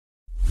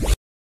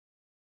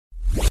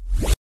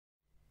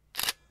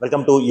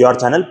Welcome to your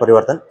channel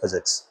Parivartan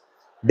Physics.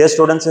 Dear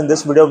students, in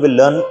this video we'll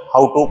learn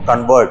how to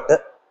convert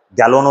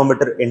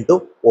galvanometer into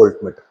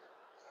voltmeter.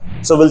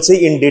 So we'll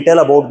see in detail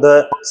about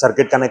the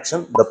circuit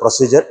connection, the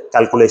procedure,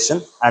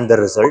 calculation and the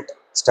result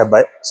step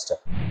by step,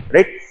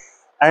 right?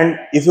 And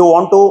if you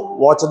want to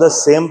watch the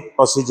same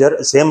procedure,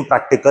 same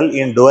practical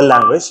in dual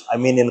language, I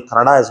mean in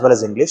Kannada as well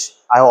as English,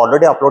 I have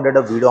already uploaded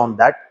a video on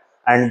that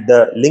and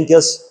the link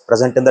is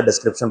present in the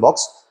description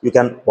box. You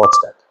can watch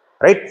that,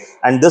 right?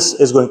 And this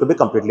is going to be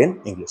completely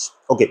in English.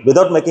 Okay,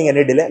 without making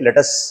any delay, let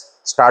us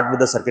start with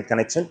the circuit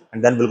connection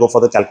and then we'll go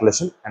for the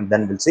calculation and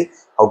then we'll see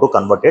how to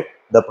convert it,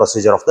 the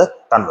procedure of the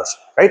conversion,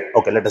 right?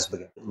 Okay, let us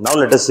begin. Now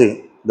let us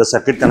see the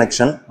circuit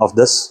connection of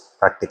this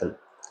practical,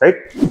 right?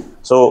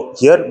 So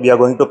here we are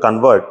going to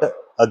convert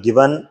a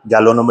given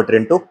galvanometer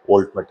into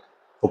voltmeter.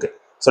 Okay,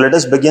 so let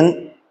us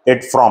begin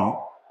it from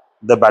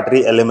the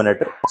battery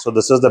eliminator. So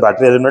this is the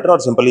battery eliminator, or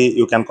simply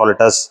you can call it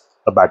as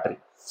a battery.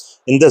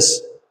 In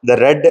this, the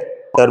red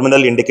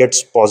terminal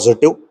indicates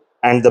positive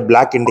and the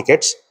black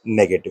indicates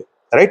negative,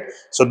 right?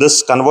 So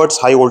this converts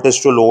high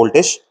voltage to low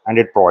voltage and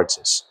it provides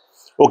us.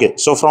 Okay,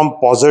 so from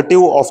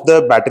positive of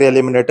the battery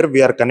eliminator,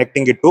 we are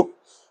connecting it to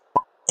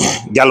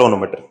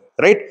galvanometer,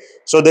 right?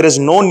 So there is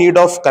no need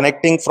of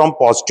connecting from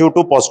positive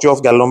to positive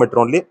of galvanometer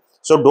only.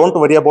 So don't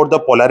worry about the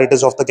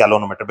polarities of the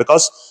galvanometer,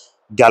 because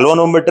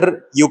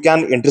galvanometer, you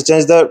can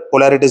interchange the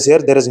polarities here.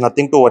 There is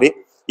nothing to worry.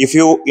 If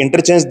you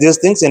interchange these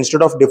things,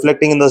 instead of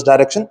deflecting in this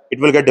direction, it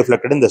will get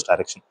deflected in this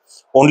direction.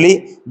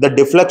 Only the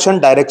deflection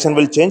direction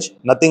will change,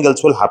 nothing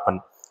else will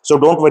happen. So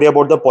don't worry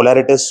about the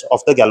polarities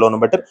of the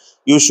galvanometer.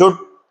 You should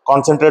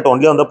concentrate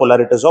only on the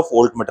polarities of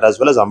voltmeter as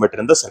well as ammeter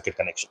in the circuit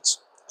connections.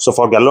 So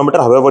for galvanometer,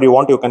 however you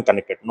want, you can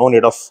connect it. No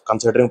need of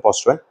considering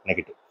positive and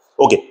negative.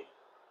 Okay.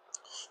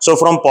 So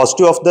from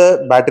positive of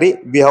the battery,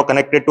 we have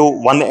connected to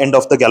one end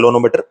of the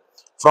galvanometer.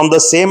 From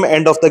the same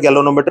end of the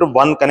galvanometer,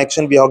 one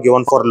connection we have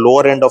given for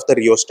lower end of the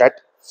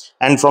rheostat.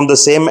 And from the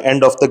same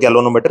end of the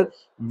galvanometer,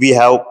 we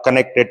have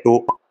connected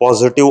to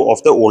positive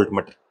of the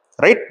voltmeter,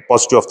 right?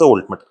 Positive of the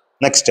voltmeter.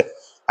 Next,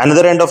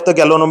 another end of the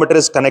galvanometer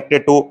is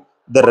connected to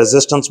the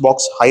resistance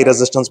box, high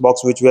resistance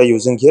box, which we are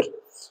using here.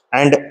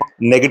 And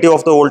negative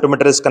of the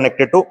voltmeter is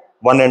connected to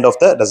one end of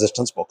the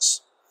resistance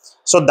box.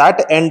 So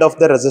that end of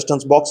the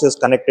resistance box is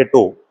connected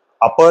to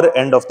upper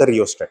end of the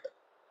rheostat.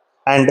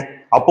 And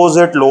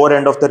opposite lower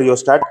end of the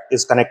rheostat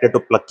is connected to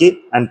plug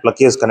key, and plug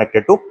key is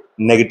connected to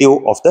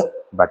negative of the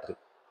battery,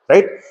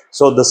 right?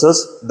 So this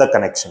is the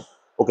connection.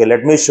 Okay,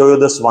 let me show you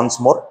this once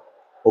more.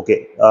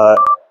 Okay,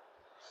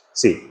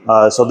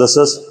 so this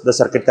is the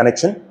circuit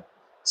connection.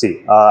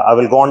 See, I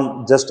will go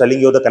on just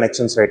telling you the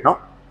connections right now.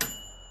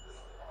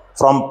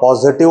 From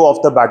positive of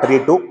the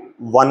battery to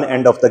one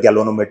end of the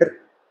galvanometer.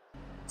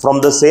 From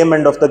the same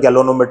end of the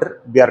galvanometer,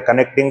 we are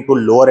connecting to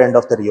lower end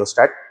of the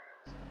rheostat.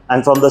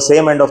 And from the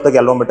same end of the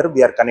galvanometer,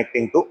 we are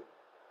connecting to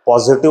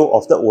positive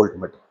of the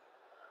voltmeter.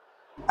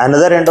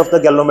 Another end of the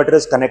galvanometer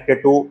is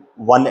connected to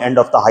one end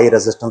of the high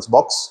resistance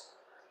box.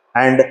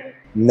 And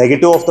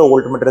negative of the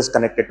voltmeter is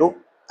connected to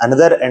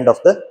another end of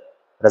the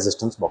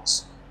resistance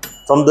box.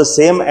 From the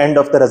same end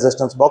of the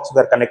resistance box,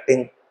 we are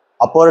connecting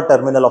upper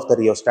terminal of the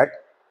rheostat.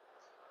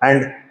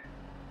 And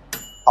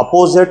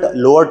opposite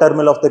lower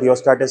terminal of the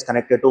rheostat is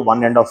connected to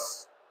one end of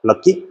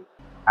plug key.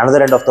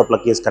 Another end of the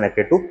plug key is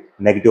connected to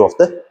negative of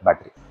the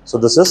battery. So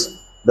this is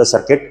the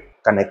circuit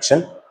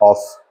connection of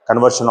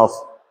conversion of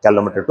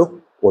galvanometer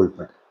to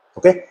voltmeter.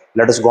 Okay,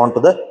 let us go on to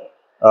the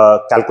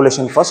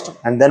calculation first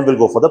and then we'll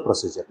go for the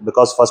procedure,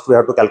 because first we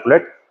have to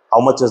calculate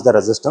how much is the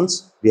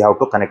resistance we have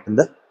to connect in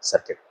the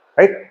circuit,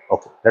 right?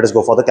 Okay, let us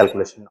go for the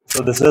calculation.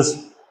 So this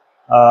is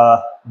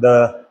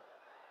the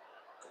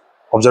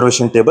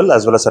observation table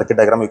as well as circuit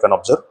diagram you can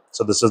observe.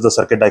 So this is the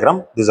circuit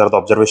diagram. These are the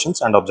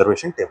observations and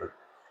observation table,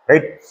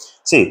 right?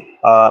 See,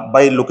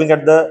 by looking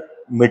at the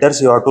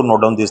meters, you have to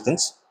note down these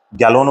things.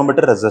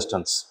 Galvanometer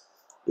resistance,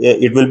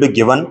 it will be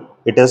given,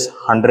 it is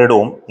 100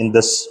 ohm in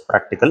this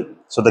practical.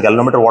 So the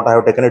galvanometer what I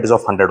have taken, it is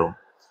of 100 ohm.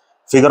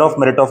 Figure of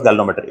merit of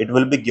galvanometer, it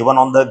will be given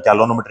on the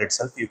galvanometer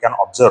itself. You can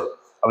observe,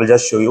 I will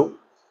just show you.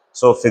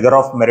 So figure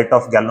of merit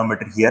of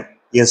galvanometer here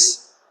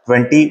is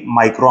 20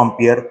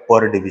 microampere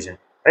per division,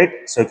 right?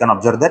 So you can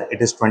observe that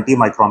it is 20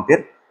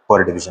 microampere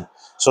per division.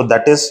 So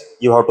that is,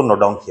 you have to note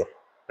down here,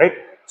 right?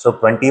 So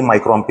 20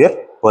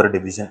 microampere per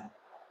division.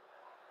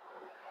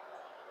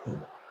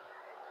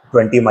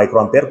 20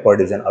 microampere per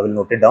division. I will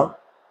note it down.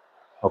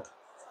 Okay.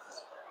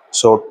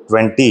 So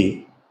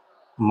 20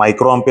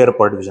 microampere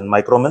per division.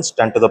 Micro means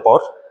 10 to the power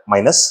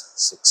minus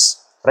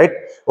 6. Right?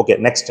 Okay.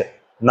 Next,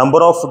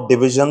 number of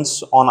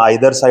divisions on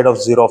either side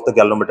of 0 of the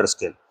galvanometer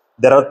scale.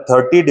 There are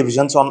 30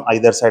 divisions on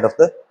either side of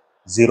the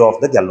 0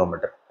 of the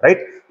galvanometer. Right?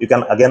 You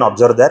can again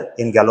observe there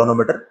in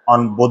galvanometer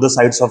on both the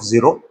sides of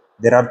 0,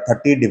 there are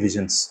 30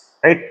 divisions.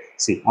 Right?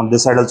 See, on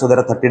this side also there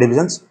are 30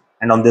 divisions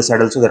and on this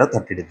side also there are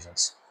 30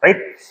 divisions. Right?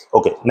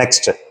 Okay.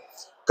 Next,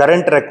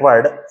 current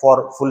required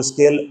for full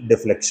scale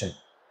deflection.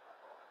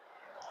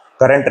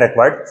 Current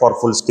required for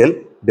full scale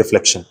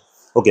deflection.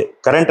 Okay.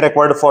 Current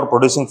required for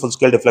producing full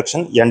scale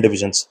deflection, N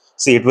divisions.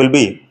 See, it will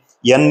be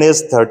N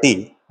is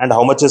 30 And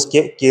how much is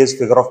K? K is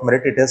figure of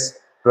merit. It is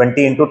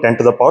 20 into 10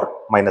 to the power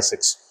minus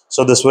 6.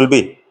 So this will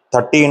be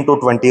 30 into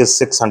 20 is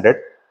 600.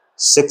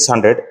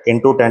 600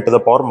 into 10 to the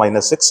power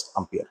minus 6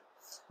 ampere.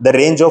 The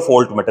range of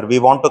voltmeter, we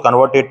want to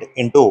convert it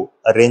into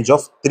a range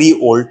of 3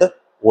 volt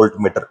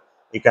voltmeter.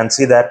 You can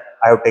see that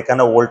I have taken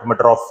a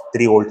voltmeter of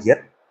 3 volt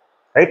here,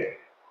 right?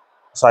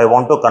 So I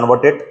want to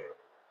convert it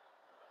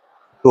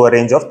to a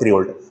range of 3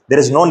 volt. There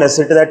is no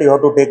necessity that you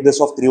have to take this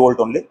of 3 volt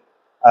only.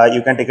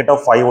 You can take it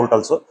of 5 volt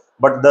also.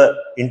 But the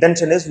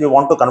intention is we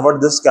want to convert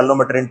this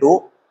galvanometer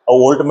into a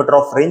voltmeter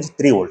of range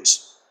 3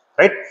 volts,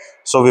 right?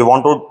 So we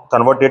want to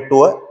convert it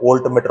to a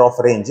voltmeter of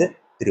range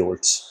 3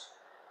 volts.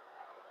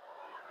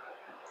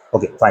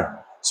 Okay, fine.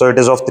 So it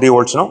is of 3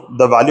 volts now.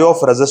 The value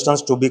of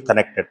resistance to be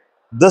connected.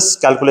 This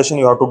calculation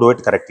you have to do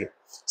it correctly.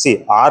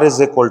 See, R is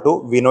equal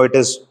to, we know it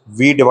is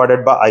V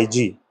divided by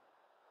IG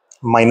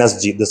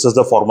minus G. This is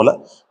the formula.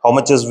 How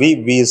much is V?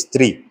 V is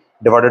 3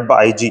 divided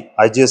by IG.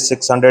 IG is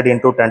 600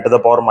 into 10 to the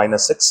power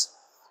minus 6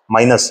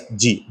 minus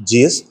G.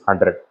 G is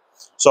 100.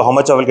 So how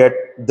much I will get?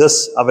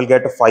 This I will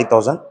get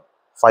 5,000.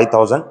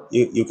 5,000.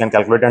 You can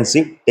calculate and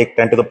see. Take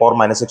 10 to the power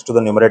minus 6 to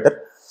the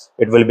numerator.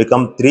 It will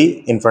become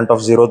 3 in front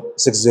of 0,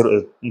 6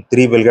 0.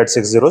 3 will get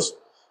 6 zeros.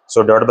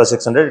 So divided by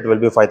 600, it will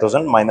be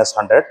 5,000 minus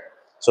 100.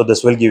 So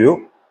this will give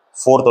you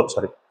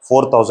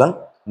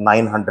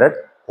 4,900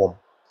 ohm.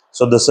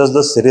 So this is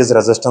the series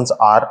resistance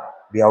R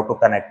we have to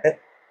connect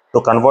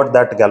to convert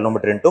that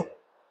galvanometer into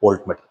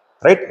voltmeter,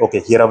 right? Okay,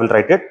 here I will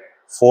write it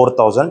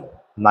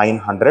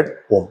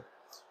 4,900 ohm.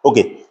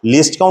 Okay,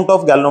 least count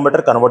of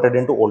galvanometer converted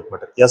into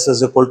voltmeter. S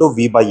is equal to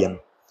V by N.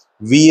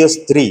 V is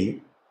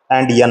 3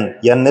 and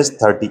N is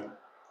 30,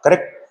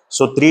 correct?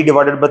 So 3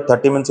 divided by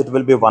 30 means it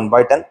will be 1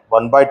 by 10.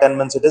 1 by 10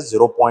 means it is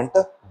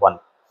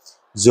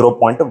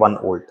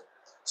 0.1 volt.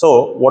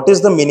 So what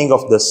is the meaning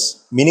of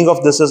this? Meaning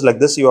of this is like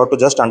this. You have to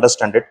just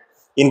understand it.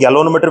 In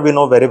galvanometer we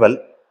know very well.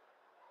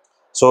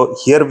 So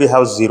here we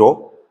have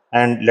 0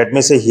 and let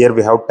me say here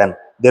we have 10.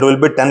 There will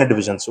be 10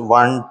 divisions.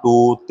 1,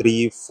 2,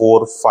 3,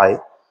 4, 5,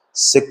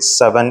 6,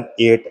 7,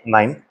 8,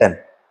 9, 10.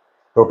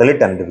 Totally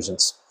 10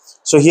 divisions.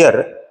 So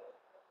here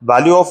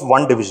value of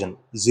one division,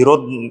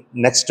 0,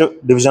 next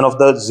division of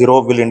the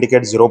 0 will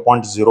indicate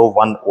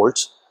 0.01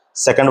 volts.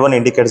 Second one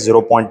indicates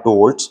 0.2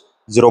 volts,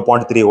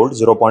 0.3 volt,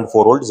 0.4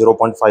 volt,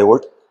 0.5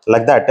 volt.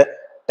 Like that,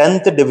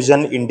 10th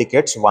division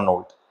indicates 1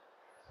 volt.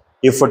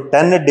 If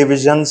 10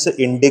 divisions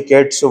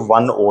indicates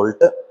 1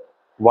 volt,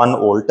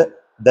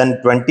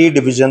 then 20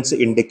 divisions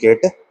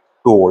indicate 2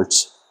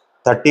 volts.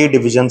 30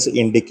 divisions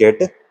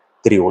indicate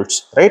 3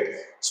 volts, right?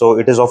 So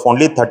it is of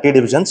only 30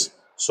 divisions.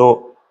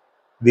 So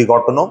we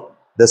got to know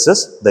this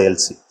is the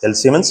LC.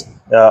 LC means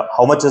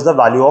how much is the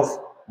value of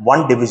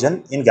one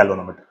division in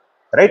galvanometer,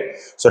 right?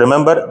 So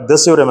remember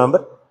this, you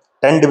remember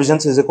 10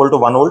 divisions is equal to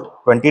 1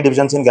 volt, 20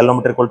 divisions in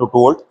galvanometer equal to 2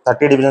 volt,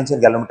 30 divisions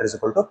in galvanometer is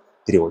equal to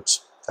 3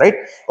 volts, right?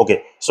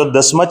 Okay, so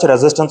this much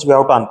resistance we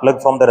have to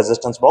unplug from the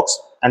resistance box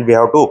and we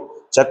have to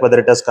check whether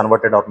it is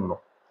converted or no.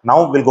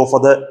 Now we'll go for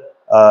the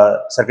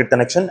circuit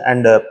connection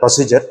and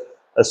procedure.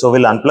 So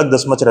we'll unplug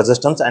this much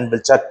resistance and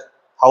we'll check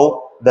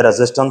how the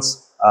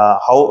resistance,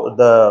 how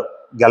the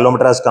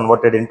galvanometer has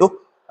converted into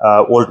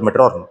voltmeter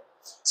or not.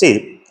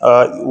 See,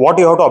 what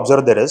you have to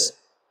observe there is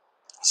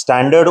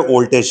standard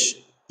voltage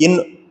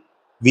in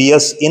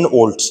Vs in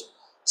volts.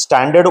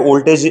 Standard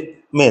voltage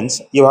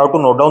means you have to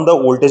note down the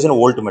voltage in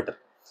voltmeter.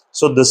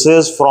 So this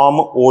is from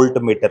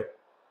voltmeter.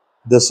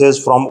 This is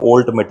from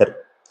voltmeter,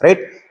 right?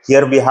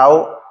 Here we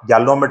have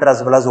galvanometer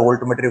as well as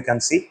voltmeter, you can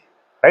see,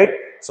 right?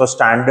 So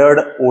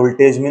standard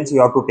voltage means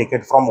you have to take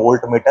it from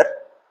voltmeter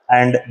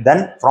and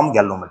then from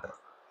galvanometer.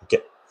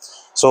 Okay.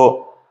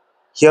 So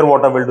here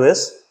what I will do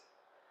is,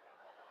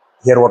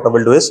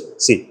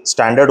 see,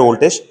 standard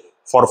voltage.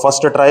 For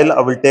first trial,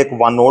 I will take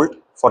 1 volt.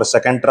 For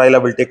second trial, I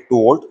will take 2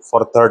 volt.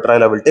 For third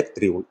trial, I will take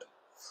 3 volt.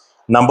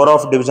 Number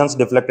of divisions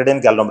deflected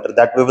in galvanometer,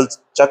 that we will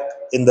check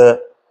in the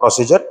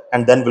procedure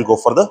and then we'll go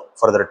for the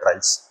further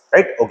trials,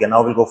 right? Okay,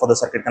 now we'll go for the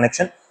circuit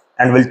connection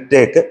and we'll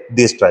take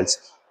these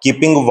trials.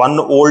 Keeping 1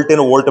 volt in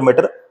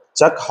voltmeter,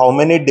 check how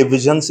many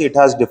divisions it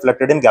has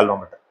deflected in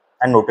galvanometer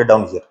and note it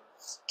down here.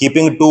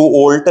 Keeping 2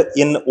 volt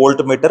in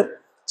voltmeter,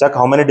 check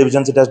how many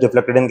divisions it has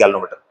deflected in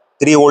galvanometer.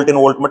 3 volt in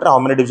voltmeter, how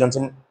many divisions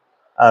in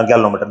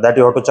galvanometer, that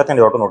you have to check and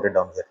you have to note it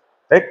down here,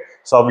 right?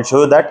 So I will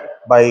show you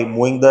that by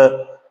moving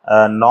the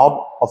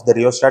knob of the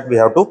rheostat, we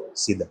have to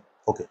see them.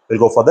 Okay, we'll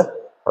go for the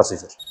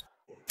procedure.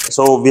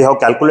 So we have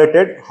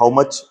calculated how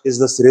much is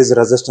the series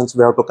resistance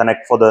we have to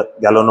connect for the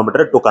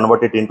galvanometer to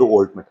convert it into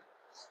voltmeter.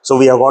 So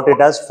we have got it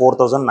as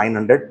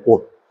 4,900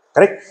 ohm,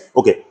 correct?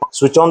 Okay,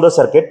 switch on the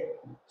circuit,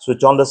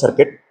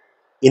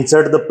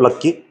 insert the plug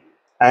key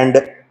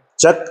and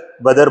check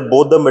whether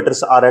both the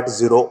meters are at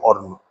 0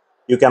 or no.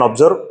 You can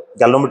observe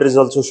galvanometer is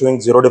also showing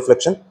 0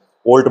 deflection,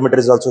 voltmeter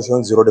is also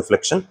showing 0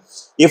 deflection.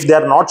 If they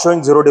are not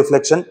showing 0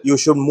 deflection, you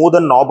should move the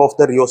knob of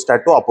the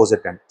rheostat to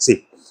opposite end.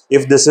 See,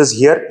 if this is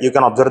here, you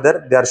can observe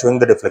there, they are showing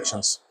the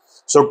deflections.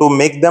 So to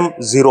make them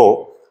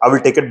 0, I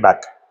will take it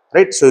back,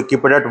 right? So you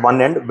keep it at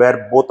one end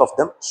where both of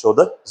them show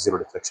the 0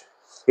 deflection.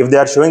 If they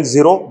are showing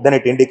 0, then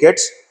it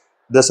indicates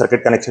the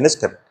circuit connection is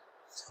correct.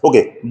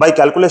 Okay, by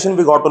calculation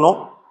we got to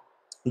know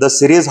the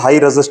series high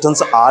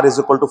resistance R is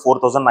equal to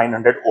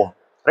 4900 ohm,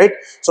 right?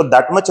 So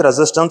that much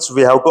resistance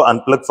we have to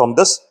unplug from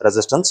this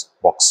resistance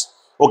box.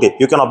 Okay,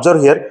 you can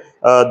observe here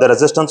the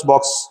resistance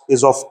box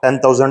is of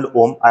 10,000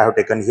 ohm I have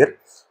taken here.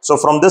 So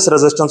from this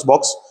resistance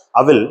box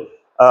I will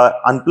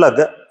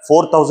unplug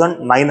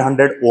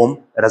 4900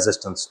 ohm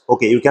resistance.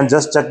 Okay, you can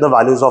just check the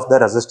values of the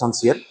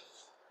resistance here.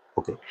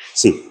 Okay,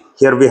 see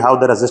here we have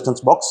the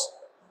resistance box.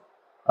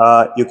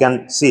 You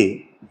can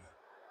see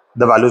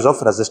the values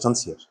of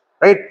resistance here,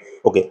 right?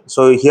 Okay,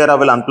 so here I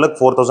will unplug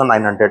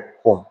 4900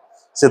 ohm.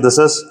 See, this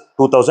is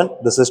 2000,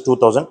 this is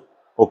 2000.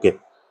 Okay,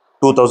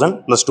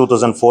 2000 plus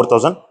 2000,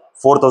 4000,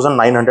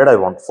 4900 I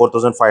want,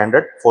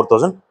 4500,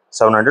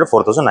 4700,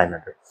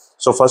 4900.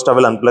 So first I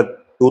will unplug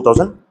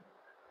 2000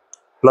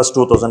 plus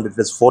 2000, it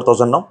is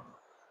 4000 now,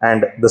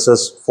 and this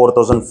is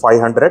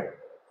 4500,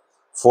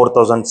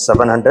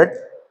 4700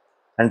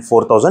 and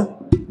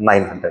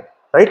 4900,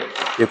 right?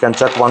 You can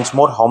check once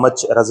more how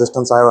much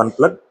resistance I have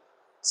unplugged.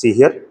 See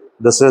here,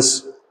 this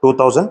is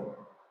 2000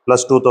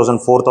 plus 2000,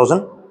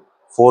 4000,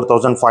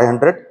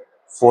 4500,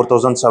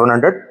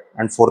 4700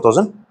 and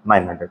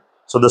 4900.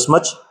 So this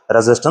much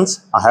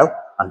resistance I have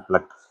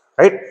unplugged,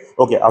 right?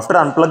 Okay, after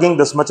unplugging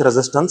this much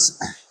resistance,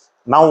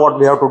 now what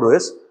we have to do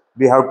is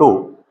we have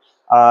to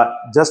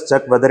just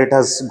check whether it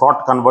has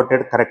got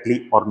converted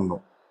correctly or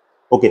no.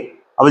 Okay,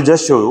 I will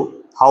just show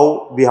you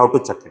how we have to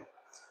check it.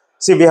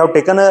 See, we have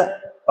taken a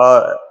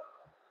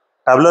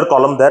tabular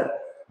column there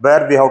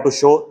where we have to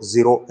show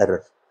 0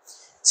 error.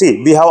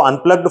 See, we have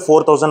unplugged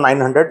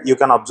 4900. You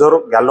can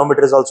observe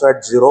galvanometer is also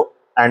at 0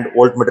 and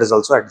voltmeter is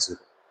also at 0.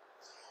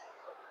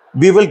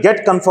 We will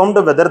get confirmed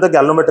whether the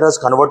galvanometer has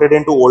converted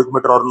into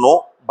voltmeter or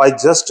no by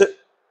just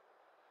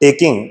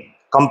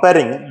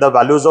comparing the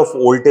values of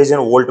voltage in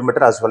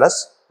voltmeter as well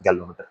as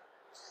galvanometer.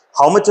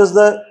 How much is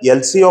the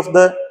LC of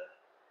the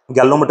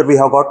galvanometer we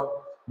have got?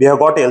 We have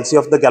got LC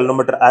of the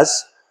galvanometer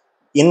as,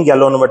 in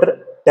galvanometer,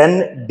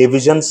 10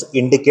 divisions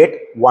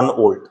indicate 1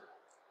 volt,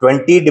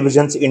 20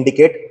 divisions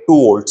indicate 2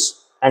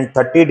 volts and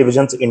 30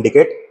 divisions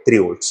indicate 3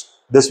 volts.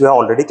 This we have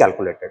already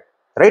calculated,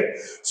 right?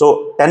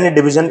 So 10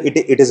 division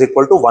it is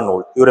equal to 1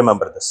 volt. You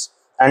remember this.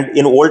 And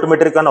in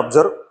voltmeter you can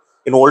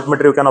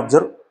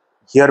observe,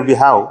 here we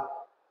have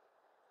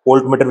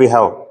voltmeter, we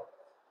have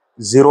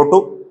 0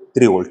 to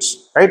 3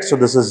 volts, right? So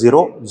this is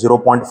 0,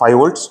 0.5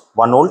 volts,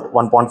 1 volt,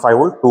 1.5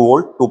 volt, 2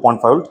 volt,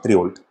 2.5 volt, 3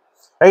 volt,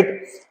 right?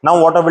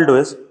 Now what I will do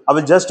is I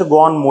will just go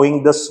on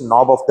moving this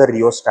knob of the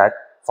rheostat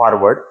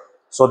forward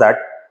so that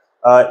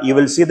you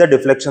will see the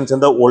deflections in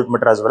the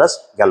voltmeter as well as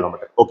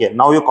galvanometer. Okay,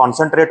 now you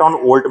concentrate on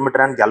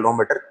voltmeter and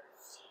galvanometer.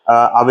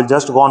 I will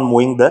just go on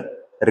moving the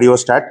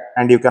rheostat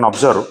and you can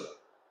observe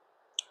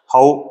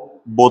how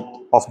both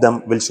of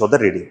them will show the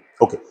reading.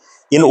 Okay,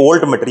 in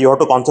voltmeter you have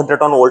to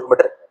concentrate on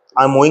voltmeter.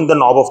 I am moving the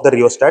knob of the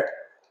rheostat.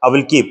 I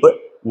will keep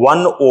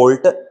 1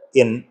 volt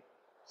in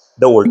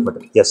the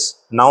voltmeter.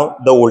 Yes, now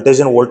the voltage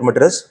in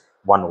voltmeter is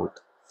 1 volt.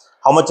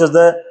 How much is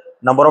the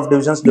number of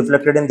divisions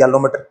deflected in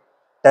galvanometer?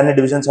 10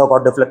 divisions have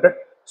got deflected.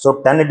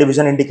 So 10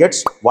 division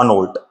indicates 1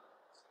 volt.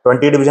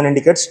 20 division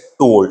indicates 2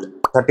 volt.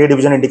 30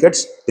 division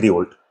indicates 3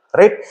 volt.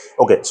 Right?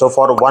 Okay. So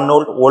for 1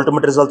 volt,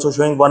 voltmeter is also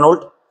showing 1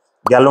 volt.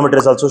 Galvanometer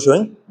is also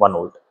showing 1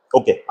 volt.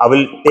 Okay. I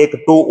will take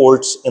 2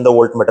 volts in the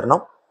voltmeter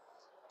now.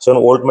 So in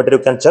voltmeter you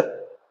can check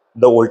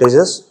the voltage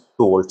is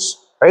 2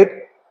 volts. Right?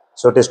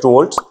 So it is 2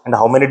 volts. And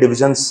how many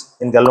divisions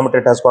in galvanometer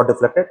it has got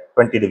deflected?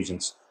 20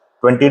 divisions.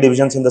 20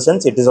 divisions in the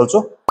sense it is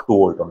also 2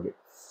 volt only.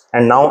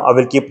 And now I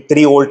will keep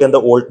 3 volt in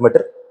the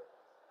voltmeter.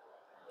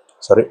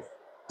 Sorry,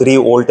 3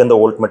 volt in the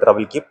voltmeter I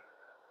will keep.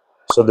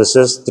 So this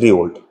is 3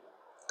 volt,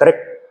 correct?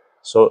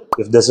 So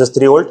if this is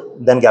 3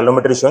 volt, then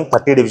galvanometer is showing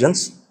 30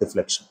 divisions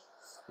deflection.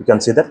 You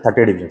can see that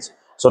 30 divisions.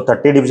 So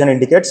 30 division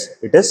indicates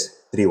it is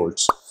 3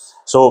 volts.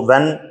 So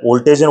when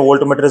voltage in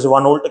voltmeter is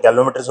 1 volt,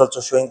 galvanometer is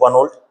also showing 1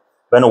 volt.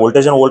 When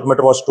voltage in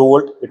voltmeter was 2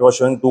 volt, it was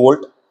showing 2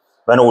 volt.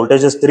 When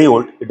voltage is 3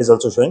 volt, it is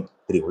also showing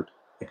 3 volt.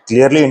 It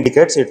clearly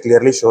indicates, it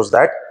clearly shows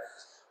that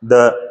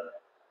the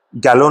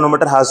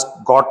galvanometer has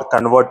got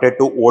converted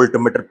to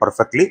voltmeter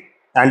perfectly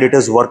and it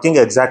is working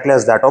exactly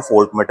as that of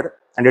voltmeter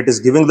and it is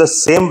giving the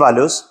same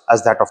values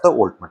as that of the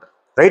voltmeter,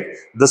 right?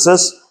 This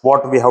is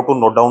what we have to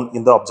note down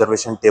in the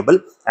observation table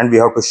and we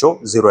have to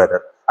show 0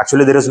 error.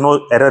 Actually, there is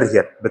no error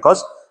here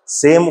because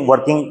same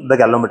working the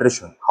galvanometer is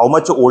showing. How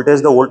much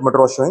voltage the voltmeter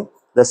was showing,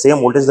 the same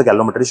voltage the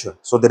galvanometer is showing.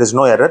 So there is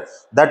no error.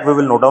 That we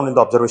will note down in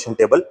the observation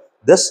table,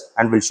 this,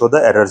 and we'll show the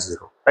error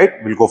 0, right?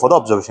 We'll go for the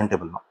observation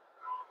table now.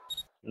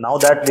 Now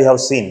that we have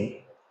seen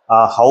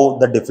how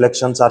the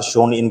deflections are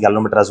shown in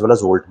galvanometer as well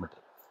as voltmeter,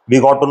 we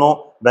got to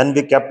know when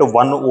we kept 1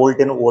 volt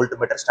in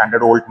voltmeter,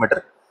 standard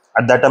voltmeter,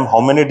 at that time how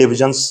many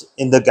divisions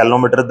in the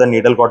galvanometer the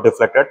needle got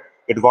deflected?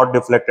 It got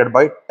deflected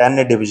by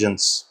 10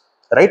 divisions,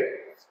 right?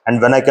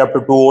 And when I kept 2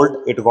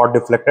 volt, it got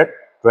deflected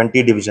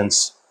 20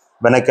 divisions.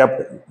 When I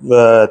kept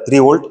 3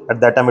 volt, at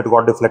that time it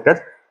got deflected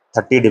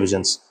 30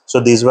 divisions.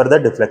 So these were the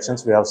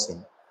deflections we have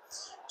seen.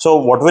 So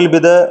what will be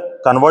the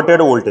converted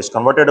voltage?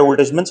 Converted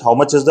voltage means how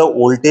much is the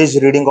voltage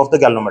reading of the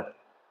galvanometer,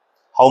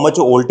 how much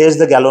voltage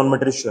the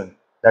galvanometer is showing.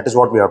 That is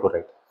what we have to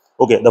write.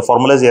 Okay, the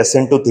formula is S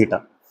into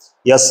theta.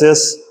 S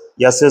is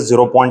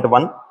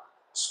 0.1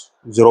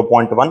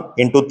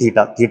 into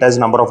theta. Theta is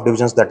number of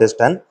divisions, that is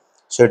 10.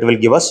 So it will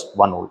give us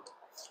 1 volt.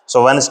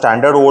 So when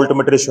standard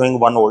voltmeter is showing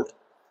 1 volt,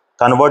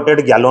 converted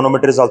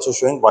galvanometer is also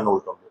showing 1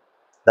 volt only.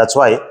 That's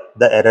why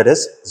the error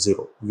is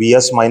 0.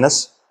 Vs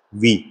minus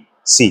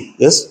Vc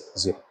is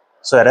 0.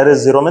 So error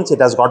is 0 means it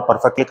has got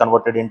perfectly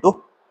converted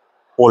into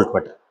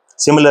voltmeter.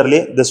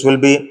 Similarly, this will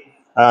be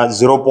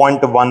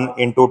 0.1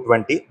 into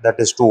 20, that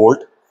is 2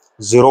 volt.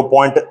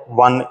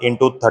 0.1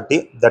 into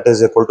 30, that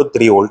is equal to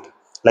 3 volt.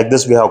 Like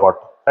this we have got,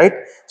 right?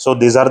 So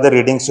these are the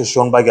readings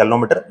shown by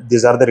galvanometer.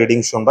 These are the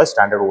readings shown by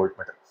standard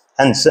voltmeter.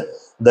 Hence,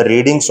 the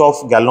readings of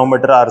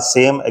galvanometer are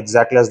same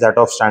exactly as that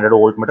of standard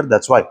voltmeter.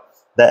 That's why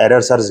the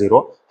errors are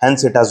 0.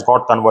 Hence, it has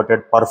got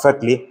converted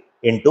perfectly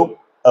into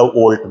a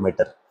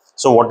voltmeter.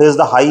 So what is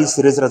the high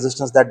series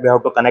resistance that we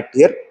have to connect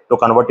here to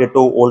convert it to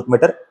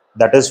voltmeter?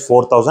 That is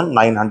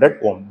 4900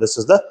 ohm. This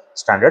is the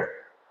standard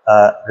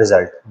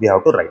result we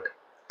have to write.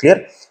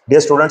 Clear?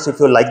 Dear students, if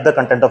you like the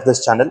content of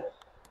this channel,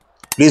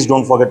 please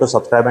don't forget to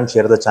subscribe and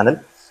share the channel,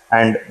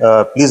 and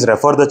please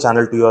refer the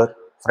channel to your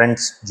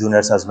friends,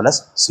 juniors as well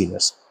as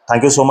seniors.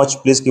 Thank you so much.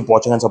 Please keep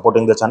watching and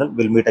supporting the channel.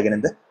 We'll meet again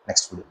in the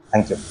next video.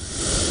 Thank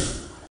you.